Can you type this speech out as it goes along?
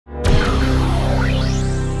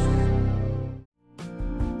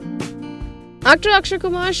Actor Akshay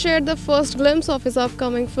Kumar shared the first glimpse of his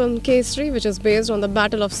upcoming film Kesari, which is based on the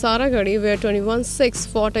Battle of Saragarhi, where 21 Sikhs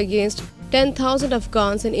fought against 10,000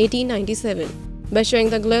 Afghans in 1897. By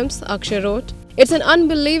sharing the glimpse, Akshay wrote, "It's an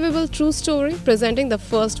unbelievable true story, presenting the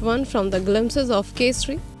first one from the glimpses of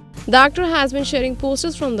Kesari." The actor has been sharing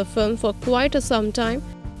posters from the film for quite some time.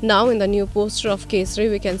 Now in the new poster of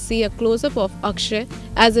Kesari, we can see a close-up of Akshay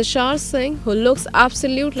as Ishar Singh, who looks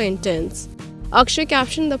absolutely intense. Akshay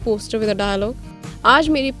captioned the poster with a dialogue, "आज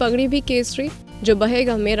मेरी पगड़ी भी केसरी, जो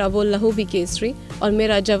बहेगा मेरा वो लहू भी केसरी, और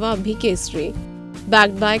मेरा जवाब भी Kesari."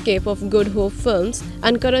 Backed by Cape of Good Hope Films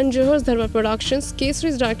and Karan Johar's Dharma Productions,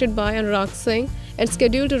 Kesari is directed by Anurag Singh and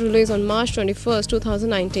scheduled to release on March 21,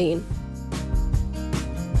 2019.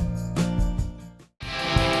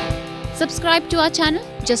 Subscribe to our channel.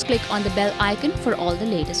 Just click on the bell icon for all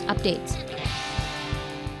the latest updates.